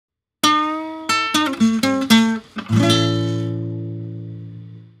Hey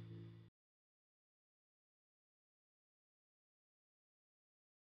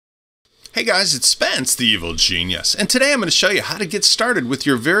guys, it's Spence, the evil genius, and today I'm going to show you how to get started with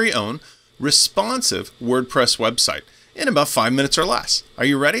your very own responsive WordPress website in about 5 minutes or less. Are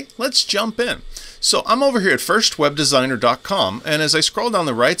you ready? Let's jump in. So I'm over here at firstwebdesigner.com, and as I scroll down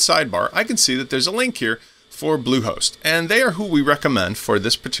the right sidebar, I can see that there's a link here for Bluehost, and they are who we recommend for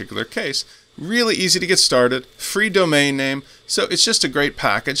this particular case. Really easy to get started, free domain name, so it's just a great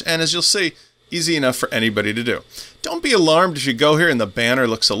package, and as you'll see, easy enough for anybody to do. Don't be alarmed if you go here and the banner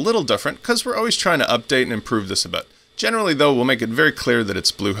looks a little different, because we're always trying to update and improve this a bit. Generally though, we'll make it very clear that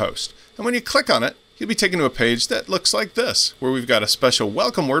it's Bluehost. And when you click on it, you'll be taken to a page that looks like this, where we've got a special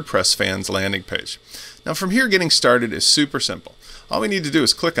Welcome WordPress Fans landing page. Now from here, getting started is super simple. All we need to do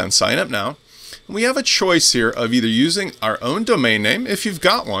is click on Sign Up Now. And we have a choice here of either using our own domain name, if you've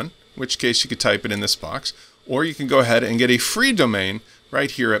got one, in which case you could type it in this box, or you can go ahead and get a free domain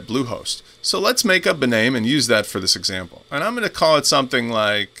right here at Bluehost. So let's make up a name and use that for this example. And I'm going to call it something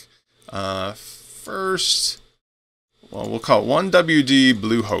like we'll call it 1WD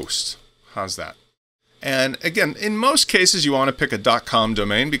Bluehost. How's that? And again, in most cases, you want to pick a .com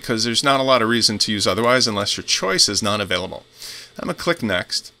domain because there's not a lot of reason to use otherwise unless your choice is not available. I'm going to click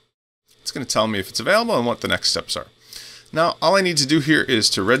Next. It's going to tell me if it's available and what the next steps are. Now, all I need to do here is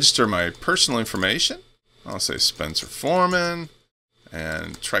to register my personal information. I'll say Spencer Foreman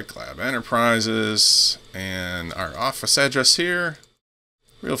and TriKlab Enterprises and our office address here.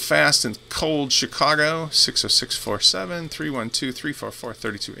 Real fast and cold Chicago,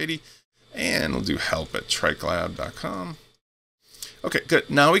 60647-312-344-3280. And we'll do help@triklab.com. Okay, good.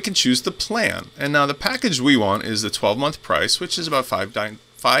 Now we can choose the plan. And now the package we want is the 12-month price, which is about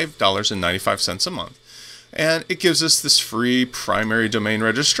 $5.95 a month. And it gives us this free primary domain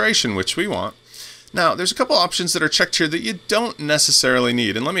registration, which we want. Now, there's a couple options that are checked here that you don't necessarily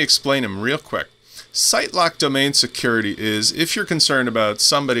need, and let me explain them real quick. Site lock domain security is if you're concerned about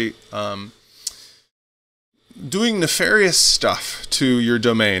somebody doing nefarious stuff to your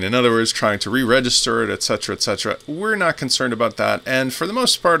domain, in other words, trying to re-register it, etc., etc. We're not concerned about that, and for the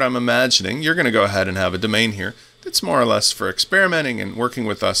most part, I'm imagining you're going to go ahead and have a domain here that's more or less for experimenting and working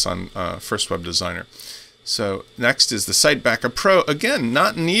with us on First Web Designer. So next is the Site Backup Pro. Again,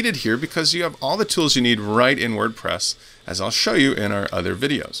 not needed here because you have all the tools you need right in WordPress, as I'll show you in our other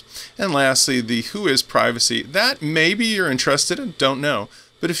videos. And lastly, the Whois privacy. That maybe you're interested in, don't know.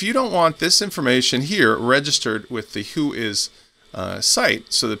 But if you don't want this information here registered with the Whois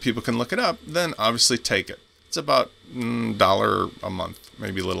site so that people can look it up, then obviously take it. It's about $1 a month,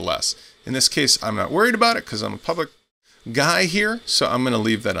 maybe a little less. In this case, I'm not worried about it because I'm a public guy here, so I'm going to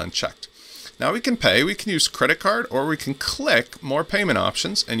leave that unchecked. Now we can pay, we can use credit card, or we can click more payment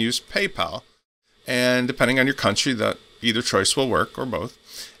options and use PayPal. And depending on your country, that either choice will work, or both.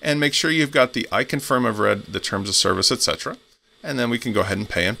 And make sure you've got the I confirm I've read the terms of service, etc. And then we can go ahead and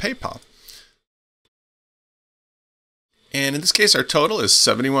pay on PayPal. And in this case, our total is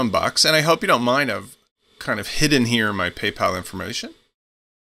 $71, and I hope you don't mind, I've kind of hidden here my PayPal information.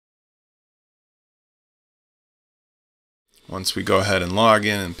 Once we go ahead and log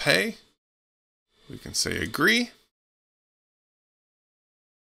in and pay, we can say agree.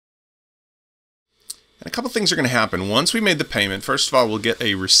 And a couple things are going to happen. Once we made the payment, first of all, we'll get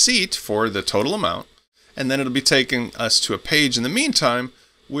a receipt for the total amount, and then it'll be taking us to a page in the meantime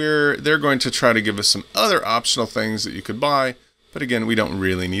where they're going to try to give us some other optional things that you could buy, but again, we don't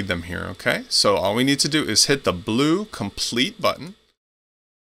really need them here, okay? So all we need to do is hit the blue complete button.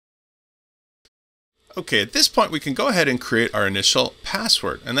 Okay, at this point we can go ahead and create our initial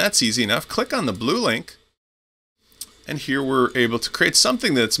password, and that's easy enough. Click on the blue link, and here we're able to create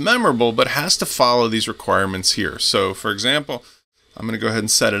something that's memorable but has to follow these requirements here. So for example, I'm going to go ahead and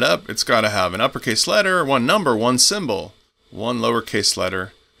set it up. It's got to have an uppercase letter, one number, one symbol, one lowercase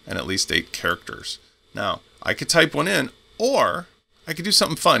letter, and at least 8 characters. Now, I could type one in, or I could do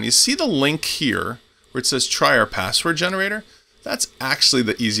something fun. You see the link here where it says try our password generator? That's actually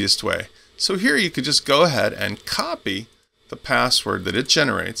the easiest way. So here you could just go ahead and copy the password that it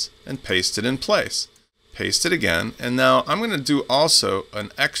generates and paste it in place. Paste it again, and now I'm going to do also an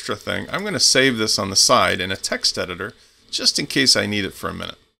extra thing. I'm going to save this on the side in a text editor just in case I need it for a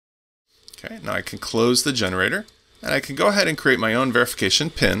minute. Okay, now I can close the generator, and I can go ahead and create my own verification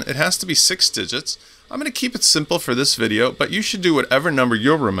PIN. It has to be 6 digits. I'm going to keep it simple for this video, but you should do whatever number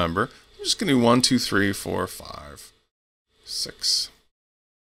you'll remember. I'm just going to do 1, 2, 3, 4, 5, 6.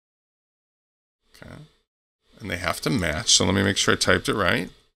 Okay, and they have to match, so let me make sure I typed it right.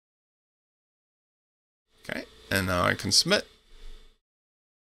 Okay, and now I can submit.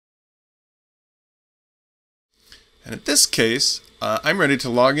 And in this case, I'm ready to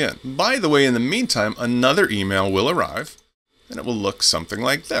log in. By the way, in the meantime, another email will arrive, and it will look something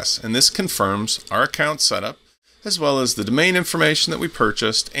like this. And this confirms our account setup, as well as the domain information that we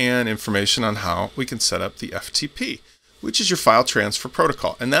purchased and information on how we can set up the FTP, which is your file transfer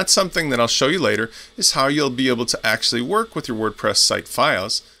protocol. And that's something that I'll show you later, is how you'll be able to actually work with your WordPress site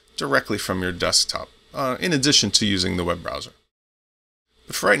files directly from your desktop, in addition to using the web browser.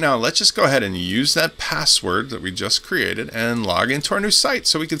 But for right now, let's just go ahead and use that password that we just created and log into our new site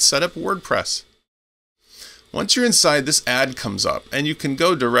so we can set up WordPress. Once you're inside, this ad comes up, and you can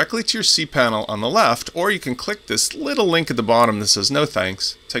go directly to your cPanel on the left, or you can click this little link at the bottom that says no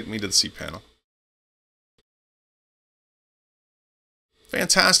thanks, take me to the cPanel.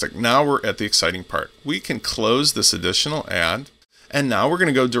 Fantastic. Now we're at the exciting part. We can close this additional ad, and now we're going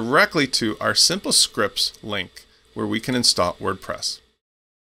to go directly to our Simple Scripts link where we can install WordPress.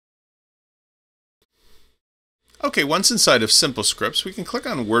 Okay, once inside of Simple Scripts, we can click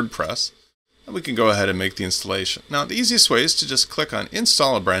on WordPress, and we can go ahead and make the installation. Now, the easiest way is to just click on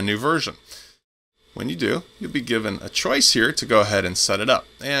Install a brand new version. When you do, you'll be given a choice here to go ahead and set it up.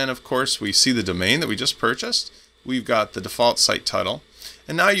 And of course, we see the domain that we just purchased. We've got the default site title.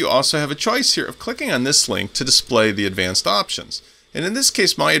 And now you also have a choice here of clicking on this link to display the advanced options. And in this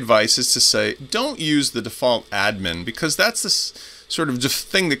case, my advice is to say, don't use the default admin, because that's this sort of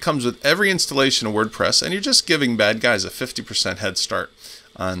thing that comes with every installation of WordPress, and you're just giving bad guys a 50% head start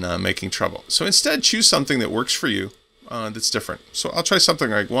on making trouble. So instead, choose something that works for you that's different. So I'll try something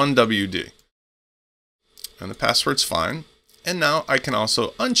like 1WD. And the password's fine. And now I can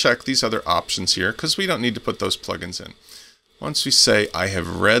also uncheck these other options here because we don't need to put those plugins in. Once we say I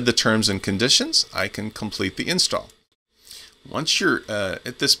have read the terms and conditions, I can complete the install. Once you're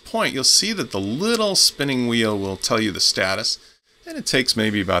at this point, you'll see that the little spinning wheel will tell you the status, and it takes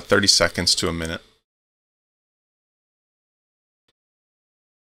maybe about 30 seconds to a minute.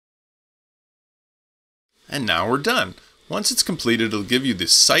 And now we're done. Once it's completed, it'll give you the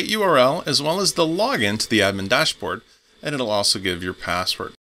site URL as well as the login to the admin dashboard, and it'll also give your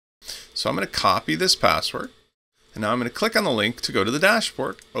password. So I'm going to copy this password, and now I'm going to click on the link to go to the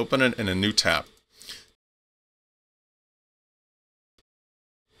dashboard, open it in a new tab.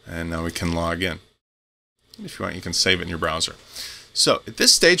 And now we can log in. If you want, you can save it in your browser. So at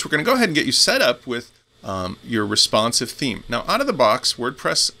this stage, we're going to go ahead and get you set up with your responsive theme. Now, out of the box,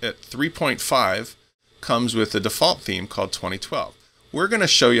 WordPress at 3.5 comes with a default theme called 2012. We're going to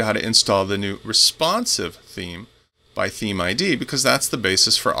show you how to install the new responsive theme by theme ID, because that's the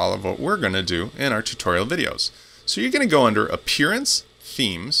basis for all of what we're going to do in our tutorial videos. So you're going to go under Appearance,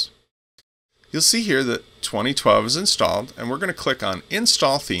 Themes. You'll see here that 2012 is installed, and we're going to click on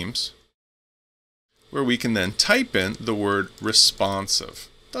Install Themes, where we can then type in the word responsive.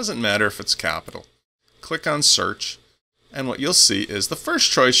 Doesn't matter if it's capital. Click on Search, and what you'll see is the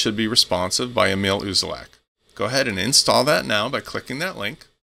first choice should be Responsive by Emil Uzelac. Go ahead and install that now by clicking that link,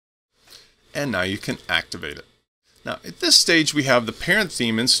 and now you can activate it. Now, at this stage, we have the parent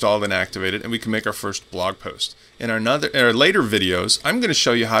theme installed and activated, and we can make our first blog post. In our later videos, I'm going to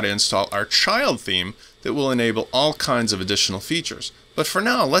show you how to install our child theme that will enable all kinds of additional features. But for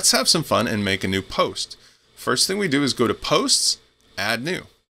now, let's have some fun and make a new post. First thing we do is go to Posts, Add New.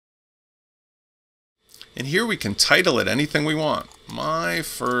 And here we can title it anything we want. My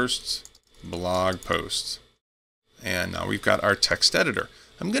first blog post. And now we've got our text editor.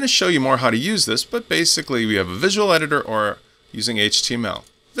 I'm going to show you more how to use this, but basically we have a visual editor or using HTML.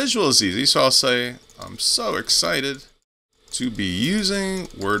 Visual is easy, so I'll say, I'm so excited to be using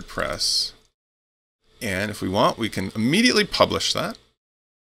WordPress. And if we want, we can immediately publish that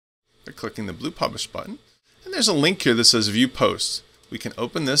by clicking the blue Publish button. And there's a link here that says View Posts. We can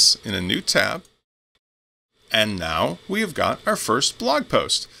open this in a new tab. And now we have got our first blog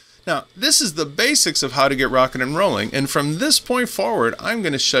post. Now, this is the basics of how to get rocking and rolling. And from this point forward, I'm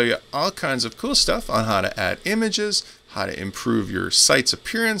going to show you all kinds of cool stuff on how to add images, how to improve your site's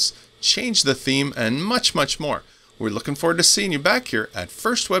appearance, change the theme, and much, much more. We're looking forward to seeing you back here at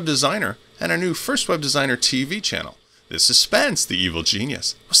First Web Designer and our new First Web Designer TV channel. This is Spence, the evil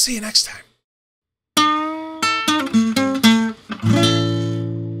genius. We'll see you next time.